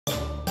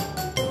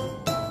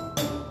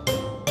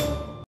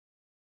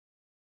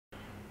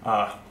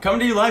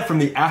Coming to you live from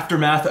the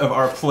aftermath of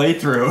our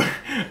playthrough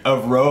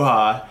of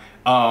Rauha.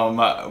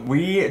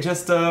 We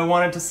just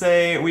wanted to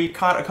say we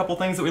caught a couple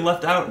things that we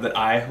left out, that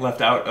I left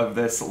out of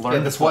this learn to play.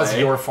 This was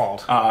your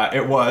fault.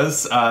 It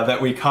was,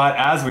 that we caught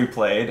as we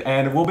played,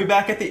 and we'll be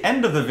back at the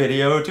end of the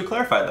video to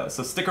clarify those.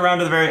 So stick around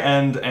to the very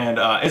end, and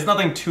it's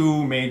nothing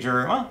too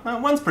major.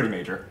 Well, one's pretty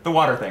major. The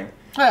water thing.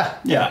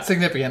 Yeah,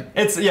 significant.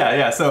 It's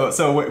yeah.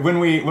 So when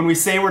we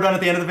say we're done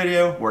at the end of the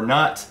video, we're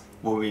not.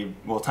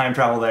 We'll time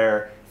travel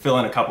there, fill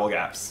in a couple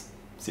gaps.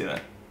 See you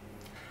then.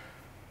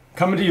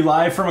 Coming to you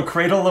live from a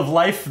cradle of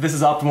life. This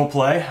is Optimal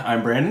Play.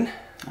 I'm Brandon.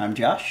 I'm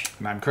Josh.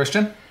 And I'm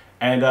Christian.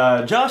 And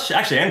Josh,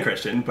 actually, and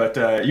Christian,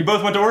 but you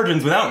both went to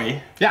Origins without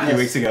me a few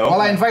weeks ago. Well,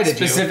 I invited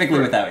you. Specifically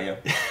without you.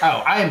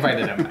 Oh, I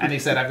invited him, and he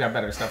said I've got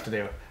better stuff to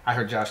do. I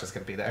heard Josh is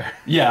going to be there.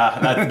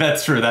 Yeah,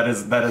 that's true. That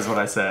is what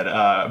I said.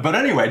 But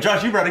anyway,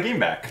 Josh, you brought a game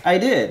back. I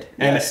did.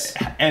 And, yes.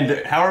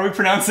 And how are we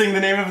pronouncing the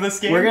name of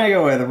this game? We're gonna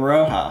go with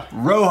Rauha.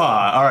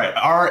 Rauha. All right.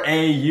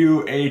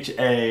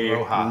 R-A-U-H-A.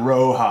 Rauha.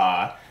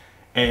 Rauha.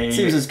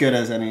 Seems as good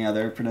as any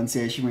other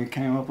pronunciation we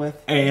came up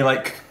with.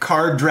 A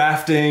card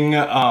drafting,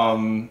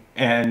 and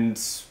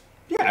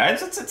yeah,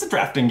 it's a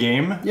drafting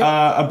game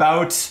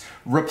about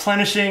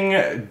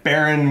replenishing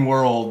barren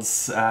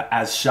worlds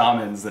as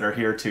shamans that are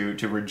here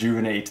to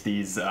rejuvenate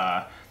these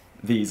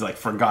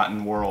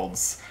forgotten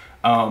worlds.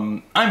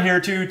 I'm here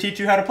to teach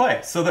you how to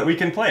play so that we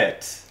can play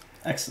it.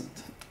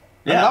 Excellent.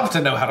 Yeah. I love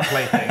to know how to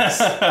play things.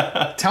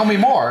 Tell me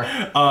more.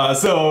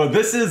 So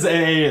this is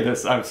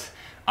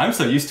I'm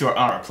so used to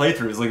our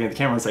playthroughs looking at the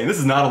camera and saying, this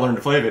is not a learn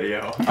to play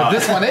video. But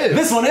this one is.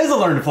 This one is a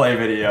learn to play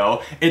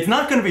video. It's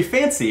not going to be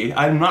fancy.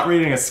 I'm not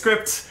reading a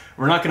script.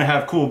 We're not going to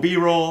have cool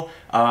B-roll.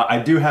 I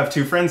do have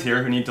two friends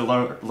here who need to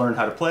learn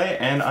how to play,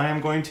 and I am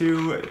going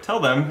to tell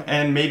them,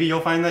 and maybe you'll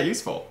find that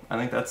useful. I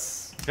think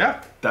that's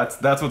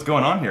what's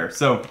going on here.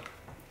 So,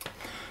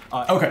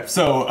 okay,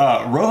 so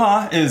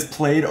Rauha is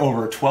played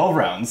over 12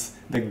 rounds.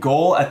 The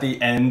goal at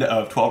the end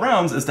of 12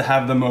 rounds is to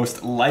have the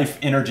most life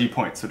energy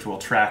points, which we'll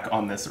track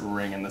on this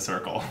ring in the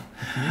circle.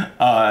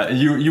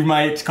 You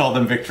might call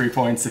them victory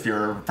points if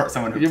you're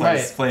someone who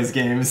plays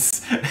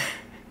games.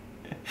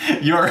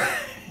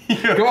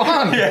 Go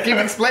on, keep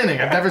explaining.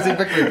 I've never seen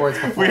victory points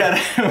before. We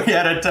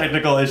had a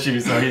technical issue,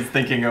 so he's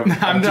thinking of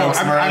jokes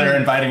from earlier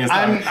and biting his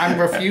tongue. I'm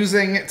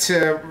refusing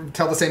to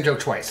tell the same joke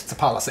twice. It's a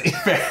policy.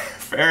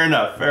 Fair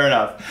enough. Fair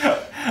enough.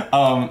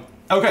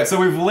 Okay, so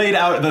we've laid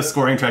out the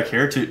scoring track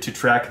here to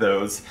track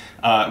those.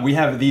 We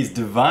have these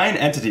divine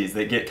entities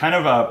that get kind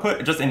of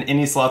put just in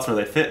any slots where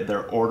they fit.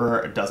 Their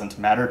order doesn't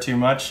matter too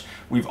much.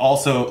 We've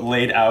also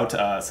laid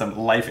out some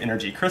life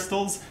energy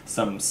crystals,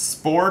 some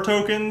spore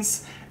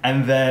tokens,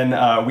 and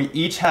then we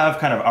each have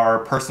kind of our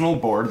personal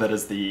board that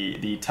is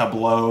the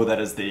tableau,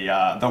 that is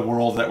the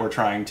world that we're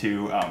trying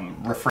to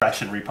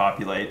refresh and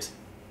repopulate.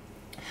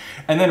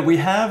 And then we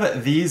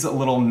have these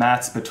little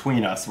mats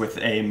between us with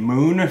a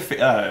moon,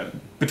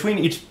 between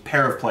each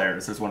pair of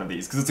players there's one of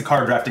these, because it's a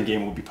card drafting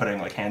game, we'll be putting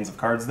hands of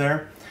cards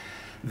there.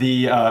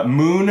 The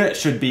moon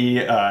should be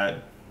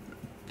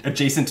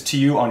adjacent to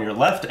you on your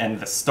left, and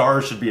the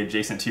stars should be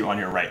adjacent to you on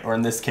your right, or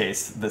in this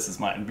case, this is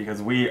mine,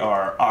 because we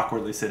are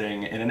awkwardly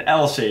sitting in an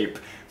L shape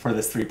for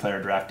this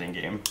 3-player drafting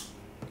game.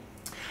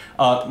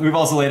 We've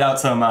also laid out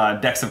some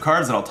decks of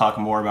cards that I'll talk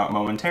more about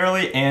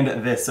momentarily,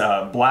 and this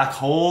black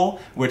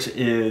hole, which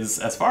is,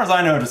 as far as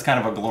I know, just kind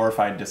of a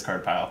glorified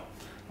discard pile.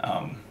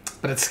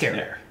 But it's scarier.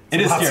 Yeah.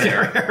 It is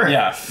scarier.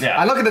 Yeah.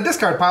 I look at the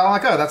discard pile, I'm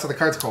like, oh, that's what the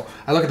card's cool.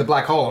 I look at the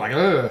black hole, I'm like,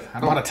 ugh, I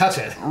don't want to touch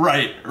it.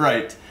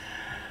 Right.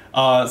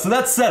 So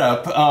that's set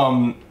up.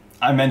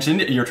 I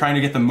mentioned you're trying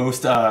to get the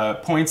most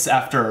points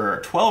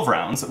after 12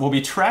 rounds. We'll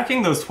be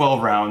tracking those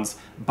 12 rounds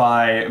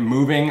by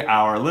moving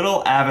our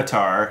little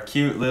avatar,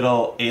 cute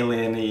little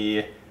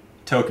alien-y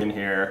token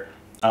here,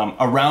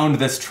 around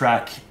this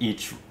track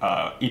each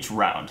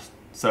round.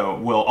 So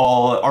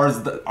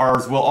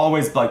ours will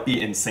always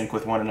be in sync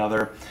with one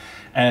another,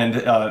 and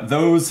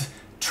those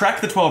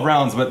track the 12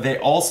 rounds, but they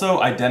also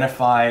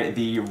identify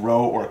the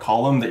row or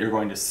column that you're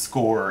going to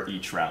score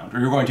each round, or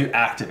you're going to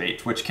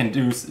activate, which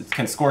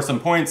can score some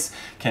points,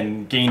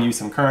 can gain you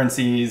some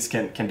currencies,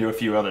 can do a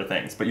few other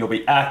things, but you'll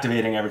be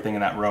activating everything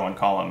in that row and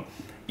column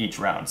each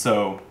round.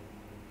 So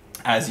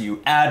as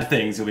you add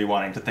things, you'll be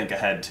wanting to think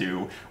ahead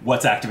to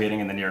what's activating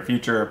in the near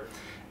future,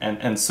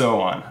 and so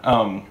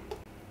on.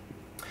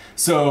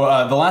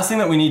 So the last thing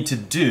that we need to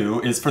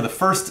do is, for the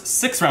first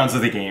 6 rounds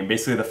of the game,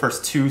 basically the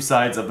first 2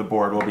 sides of the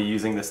board, we'll be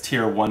using this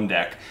tier 1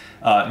 deck.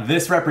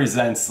 This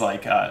represents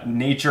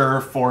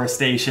nature,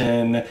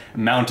 forestation,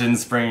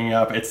 mountains springing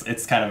up. It's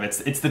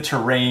the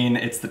terrain,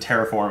 it's the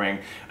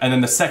terraforming. And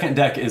then the second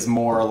deck is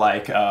more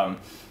like,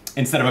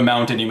 instead of a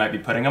mountain, you might be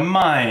putting a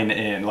mine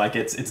in,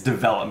 it's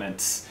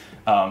development,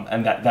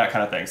 and that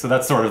kind of thing. So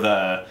that's sort of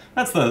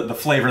the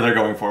flavor they're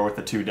going for with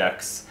the 2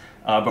 decks.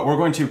 But we're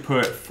going to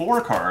put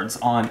 4 cards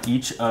on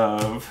each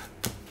of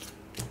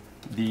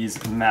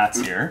these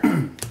mats here.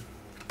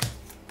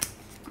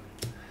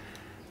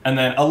 And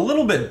then a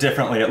little bit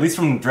differently, at least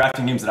from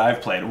drafting games that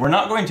I've played, we're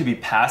not going to be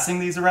passing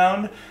these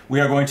around. We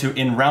are going to,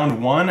 in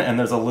round 1, and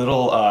there's a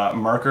little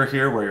marker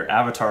here where your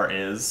avatar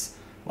is.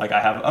 Like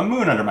I have a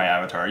moon under my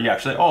avatar. You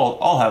actually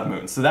all have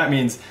moons. So that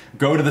means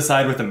go to the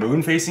side with the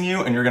moon facing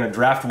you, and you're going to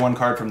draft 1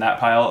 card from that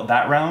pile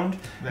that round.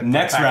 Then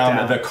Next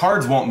round, the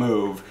cards won't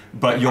move,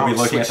 but you'll be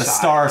looking at the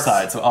star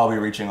side, so I'll be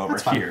reaching over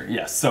here.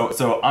 Yes,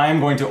 so I'm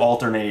going to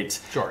alternate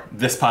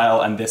this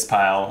pile and this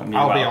pile.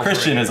 Meanwhile,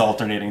 Christian is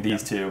alternating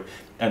these two,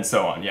 and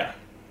so on, yeah.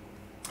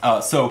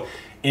 So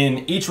in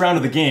each round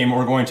of the game,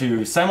 we're going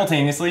to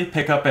simultaneously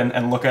pick up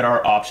and look at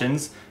our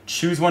options,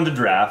 choose one to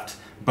draft,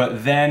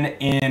 but then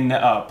in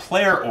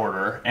player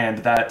order, and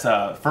that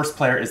first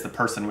player is the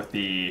person with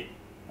the,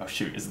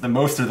 is it the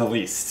most or the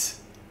least?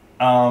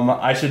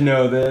 I should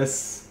know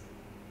this.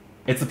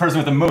 It's the person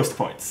with the most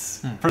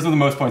points. Person with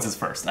the most points is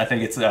first. I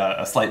think it's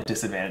a slight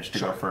disadvantage to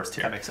go first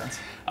here. That makes sense.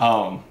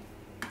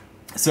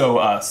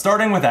 So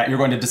starting with that, you're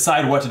going to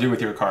decide what to do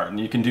with your card,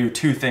 and you can do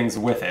 2 things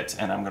with it,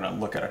 and I'm going to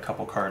look at a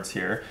couple cards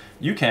here.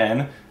 You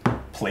can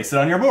place it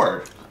on your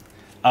board.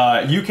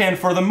 You can,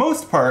 for the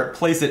most part,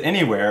 place it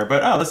anywhere,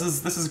 but this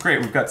is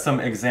great. We've got some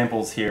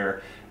examples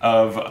here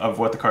of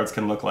what the cards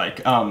can look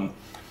like.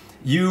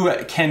 You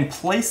can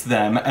place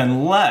them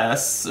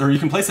you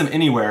can place them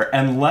anywhere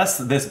unless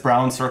this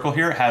brown circle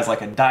here has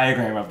like a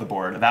diagram of the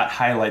board. That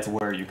highlights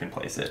where you can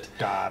place it.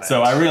 Got it.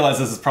 So I realize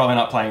this is probably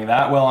not playing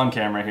that well on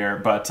camera here,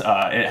 but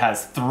it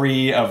has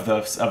 3 of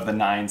the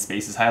 9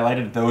 spaces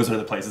highlighted. Those are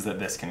the places that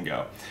this can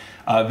go.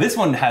 This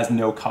one has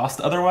no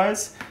cost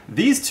otherwise.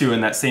 These 2 in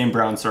that same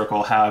brown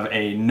circle have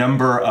a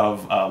number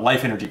of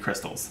life energy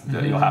crystals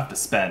that you'll have to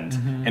spend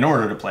in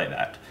order to play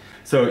that.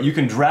 So you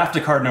can draft a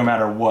card no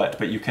matter what,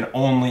 but you can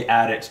only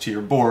add it to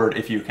your board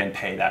if you can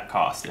pay that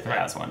cost, if it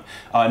has one.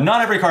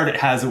 Not every card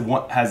has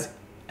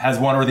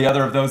one or the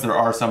other of those. There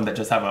are some that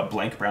just have a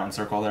blank brown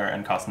circle there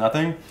and cost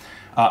nothing.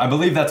 I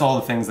believe that's all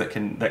the things that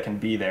can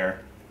be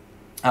there.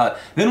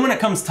 Then when it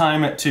comes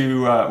time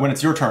to, when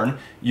it's your turn,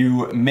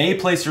 you may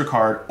place your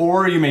card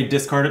or you may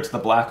discard it to the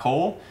black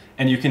hole,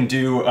 and you can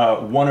do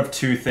one of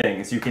 2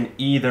 things. You can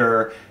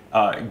either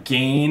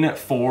gain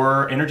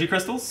 4 energy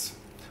crystals,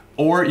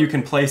 or you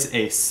can place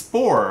a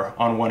spore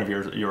on one of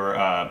your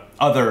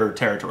other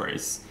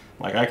territories.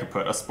 Like I could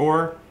put a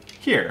spore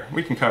here.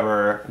 We can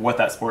cover what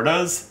that spore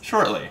does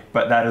shortly,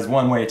 but that is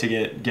one way to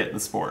get the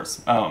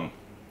spores.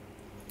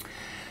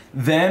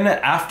 Then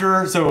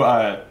after,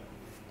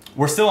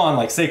 we're still on,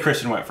 like, say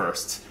Christian went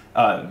first.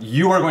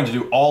 You are going to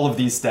do all of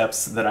these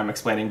steps that I'm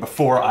explaining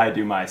before I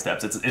do my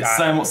steps. It's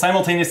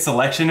simultaneous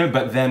selection,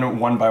 but then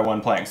 1 by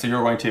 1 playing. So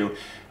you're going to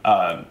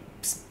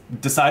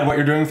decide what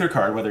you're doing with your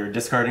card, whether you're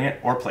discarding it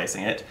or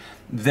placing it.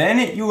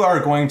 Then you are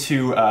going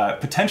to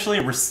potentially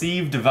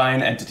receive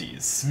divine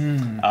entities.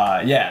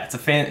 Yeah, it's a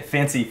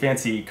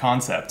fancy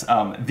concept.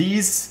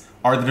 These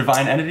are the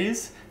divine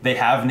entities. They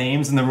have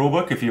names in the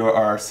rulebook if you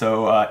are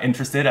so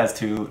interested as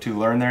to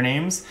learn their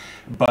names.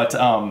 But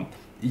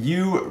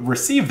you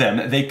receive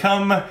them. They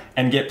come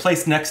and get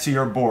placed next to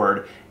your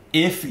board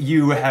if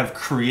you have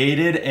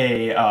created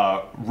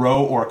a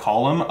row or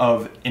column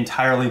of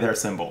entirely their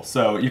symbol.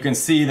 So you can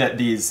see that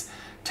these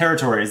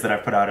territories that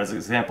I've put out as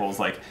examples,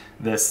 like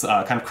this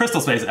kind of crystal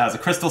space, it has a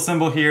crystal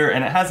symbol here,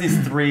 and it has these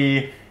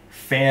 3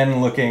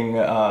 fan-looking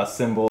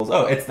symbols.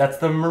 Oh, that's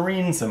the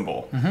marine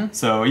symbol.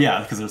 So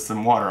yeah, because there's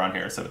some water on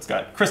here, so it's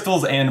got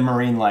crystals and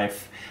marine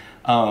life.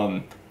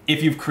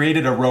 If you've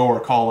created a row or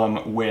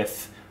column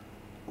with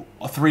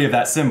 3 of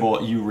that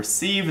symbol, you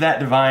receive that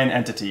divine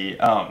entity.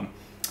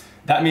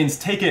 That means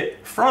take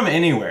it from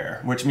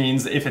anywhere, which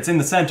means if it's in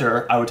the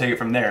center, I would take it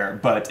from there.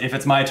 But if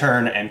it's my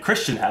turn and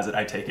Christian has it,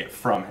 I take it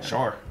from him.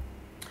 Sure.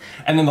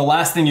 And then the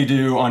last thing you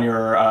do on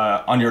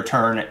your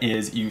turn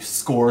is you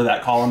score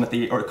that column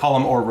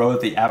column or row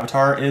that the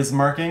avatar is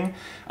marking.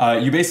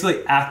 You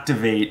basically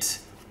activate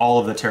all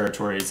of the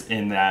territories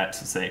in that,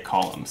 say,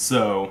 column.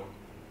 So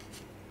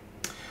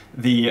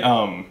the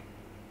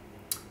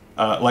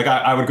like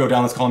I would go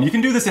down this column. You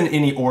can do this in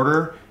any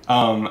order.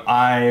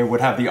 I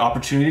would have the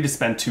opportunity to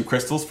spend 2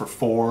 crystals for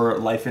 4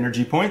 life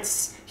energy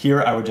points.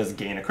 Here I would just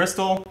gain a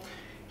crystal.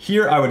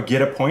 Here I would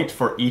get a point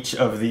for each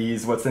of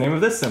these, what's the name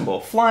of this symbol?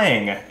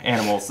 Flying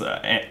animals,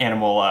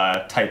 animal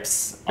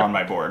types on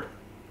my board.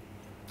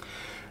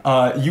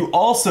 You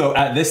also,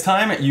 at this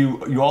time,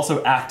 you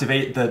also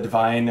activate the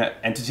divine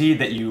entity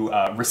that you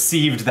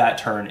received that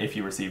turn if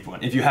you received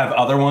one. If you have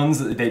other ones,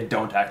 they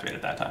don't activate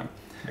at that time.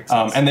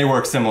 And they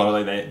work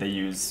similarly. They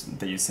use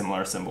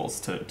similar symbols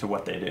to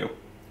what they do.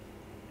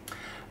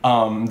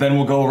 Then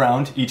we'll go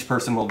around. Each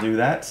person will do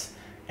that.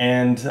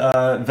 And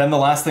then the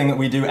last thing that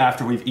we do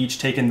after we've each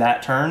taken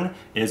that turn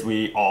is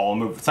we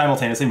all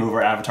simultaneously move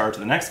our avatar to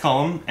the next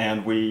column,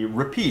 and we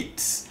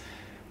repeat.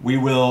 We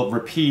will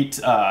repeat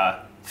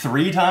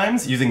 3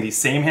 times using these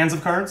same hands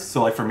of cards.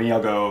 So like for me,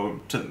 I'll go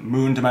to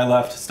moon to my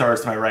left,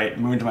 stars to my right,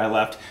 moon to my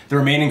left. The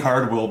remaining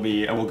card will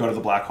go to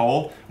the black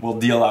hole. We'll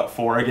deal out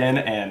 4 again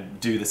and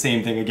do the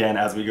same thing again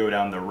as we go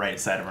down the right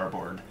side of our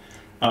board.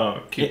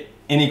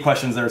 Any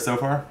questions there so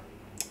far?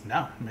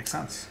 No, it makes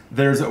sense.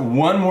 There's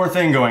one more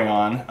thing going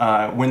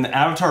on. When the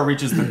avatar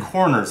reaches the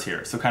corners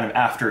here, so kind of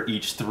after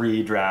each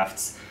 3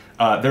 drafts,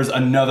 there's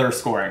another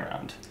scoring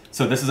round.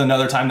 So this is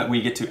another time that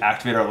we get to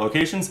activate our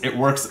locations. It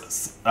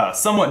works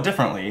somewhat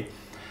differently.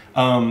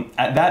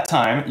 At that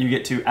time, you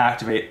get to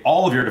activate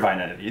all of your divine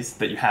entities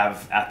that you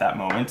have at that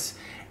moment,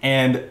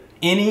 and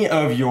any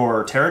of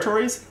your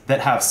territories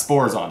that have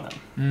spores on them.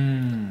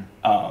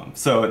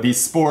 So these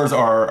spores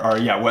are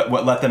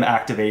what let them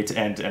activate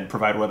and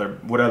provide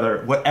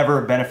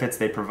whatever benefits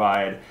they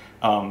provide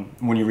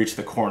when you reach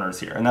the corners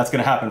here. And that's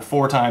going to happen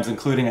 4 times,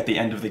 including at the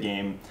end of the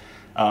game.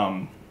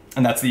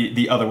 And that's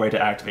the other way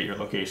to activate your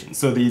location.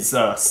 So these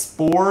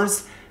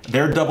spores,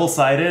 they're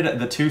double-sided.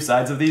 The 2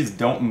 sides of these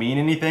don't mean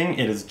anything.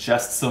 It is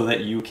just so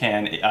that you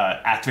can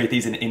activate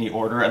these in any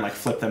order and like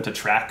flip them to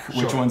track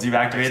which ones you've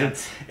activated.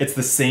 It's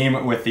the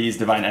same with these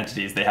divine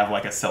entities. They have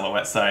like a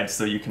silhouette side,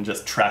 so you can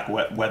just track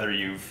whether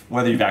you've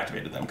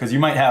activated them. Because you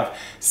might have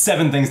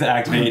 7 things to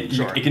activate.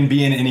 It can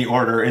be in any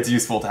order. It's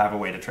useful to have a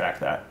way to track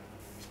that.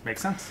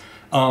 Makes sense.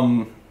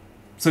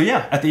 So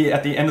yeah, at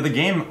the end of the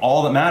game,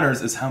 all that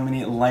matters is how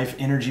many life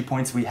energy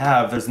points we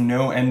have. There's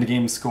no end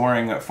game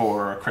scoring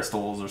for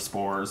crystals or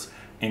spores,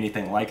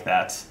 anything like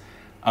that.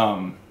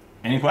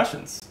 Any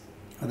questions?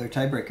 Are there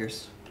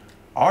tiebreakers?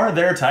 Are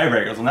there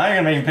tiebreakers? Well, now you're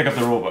gonna make me pick up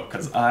the rulebook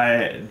because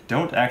I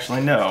don't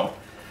actually know.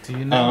 Do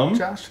you know,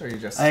 Josh? Or are you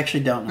just... I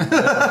actually don't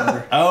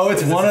know. Oh,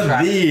 it's one of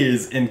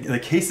these. In the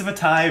case of a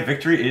tie,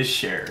 victory is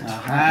shared.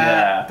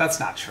 Yeah. That's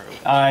not true.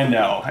 I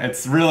know.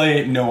 It's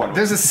really no one.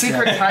 There's a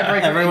secret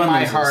tiebreaker in my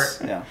loses. heart,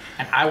 Yeah.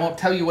 and I won't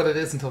tell you what it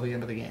is until the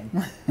end of the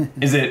game.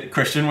 Is it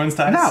Christian wins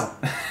ties? No.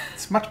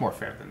 It's much more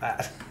fair than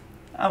that.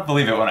 I'll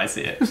believe it when I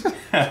see it.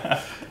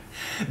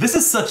 This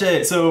is such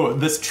a... So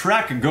this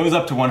track goes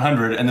up to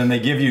 100, and then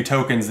they give you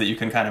tokens that you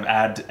can kind of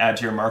add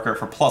to your marker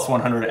for plus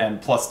 100 and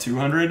plus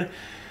 200.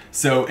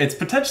 So it's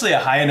potentially a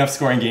high enough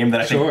scoring game that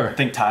I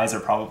think ties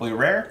are probably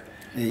rare.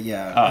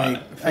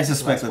 Yeah, I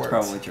suspect that's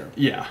probably true.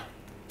 Yeah.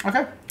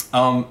 Okay.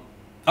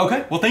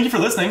 Okay. Well, thank you for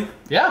listening.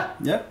 Yeah.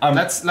 Yeah.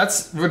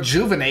 Let's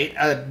rejuvenate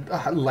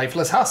a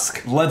lifeless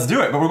husk. Let's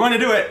do it, but we're going to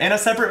do it in a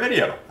separate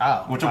video,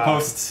 which will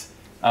post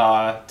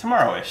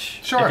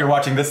tomorrow-ish. Sure. If you're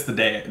watching this the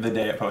day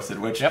it posted,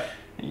 which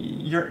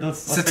let's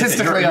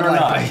statistically you're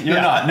unlikely.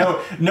 You're not.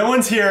 No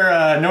one's here.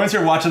 No one's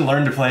here watching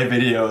learn to play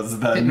videos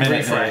the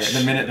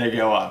minute they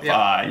go up.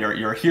 Yeah.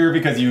 You're here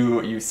because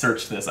you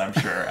searched this, I'm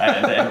sure,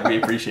 and we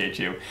appreciate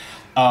you.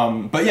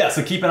 But yeah,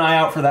 so keep an eye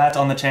out for that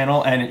on the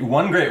channel, and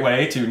one great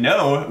way to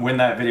know when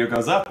that video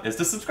goes up is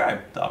to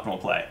subscribe to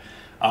Optimal Play.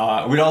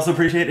 We'd also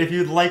appreciate if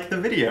you'd like the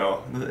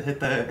video.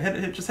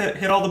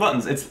 Hit all the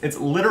buttons. It's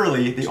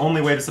literally the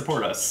only way to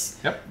support us.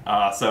 Yep.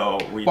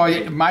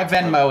 My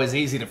Venmo is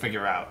easy to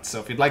figure out, so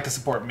if you'd like to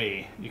support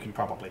me, you can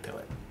probably do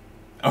it.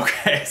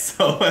 Okay,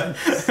 so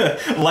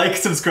like,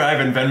 subscribe,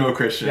 and Venmo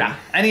Christian. Yeah,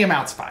 any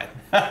amount's fine.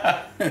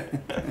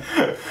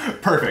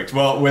 Perfect.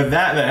 Well, with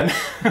that then,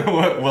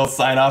 we'll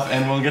sign off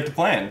and we'll get to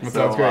playing.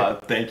 Sounds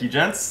great. Thank you,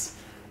 gents.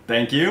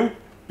 Thank you.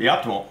 Be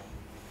optimal.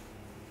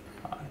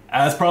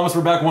 As promised,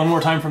 we're back one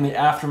more time from the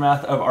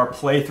aftermath of our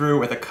playthrough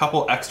with a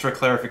couple extra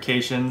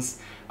clarifications.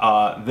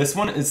 This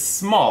one is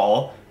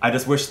small. I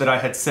just wish that I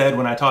had said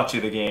when I taught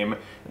you the game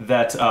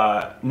that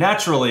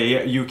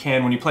naturally you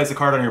can, when you place a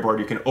card on your board,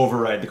 you can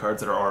override the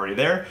cards that are already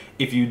there.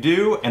 If you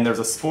do, and there's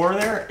a spore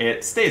there,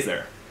 it stays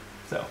there.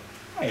 So,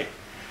 hey.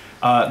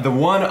 The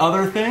one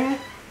other thing,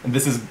 and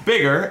this is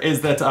bigger,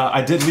 is that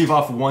I did leave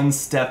off one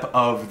step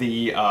of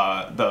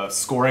the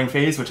scoring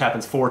phase, which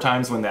happens 4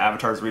 times when the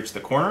avatars reach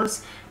the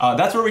corners.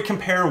 That's where we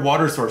compare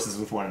water sources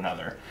with one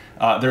another.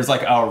 There's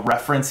like a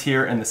reference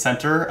here in the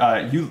center.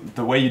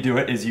 The way you do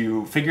it is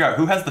you figure out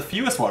who has the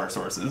fewest water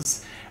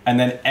sources, and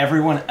then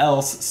everyone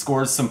else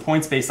scores some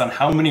points based on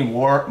how many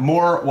more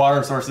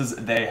water sources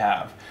they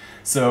have.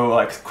 So,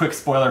 like, quick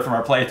spoiler from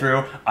our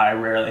playthrough, I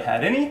rarely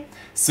had any.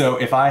 So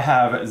if I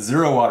have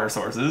 0 water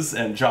sources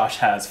and Josh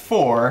has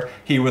 4,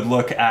 he would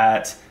look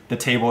at the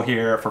table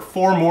here. For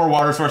 4 more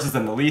water sources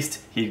than the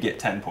least, he'd get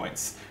 10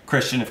 points.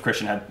 Christian, if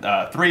Christian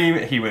had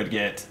 3, he would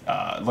get,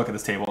 look at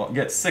this table,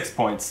 get 6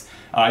 points.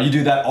 You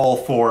do that all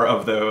 4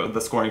 of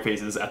the scoring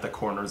phases at the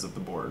corners of the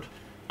board.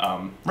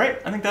 Right?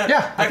 I think that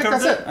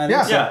covers it.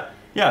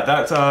 Yeah,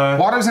 that's...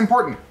 Water's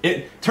important.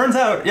 It turns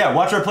out,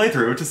 watch our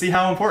playthrough to see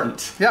how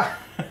important. Yeah.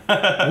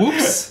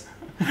 Whoops.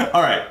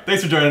 All right,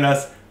 thanks for joining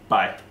us.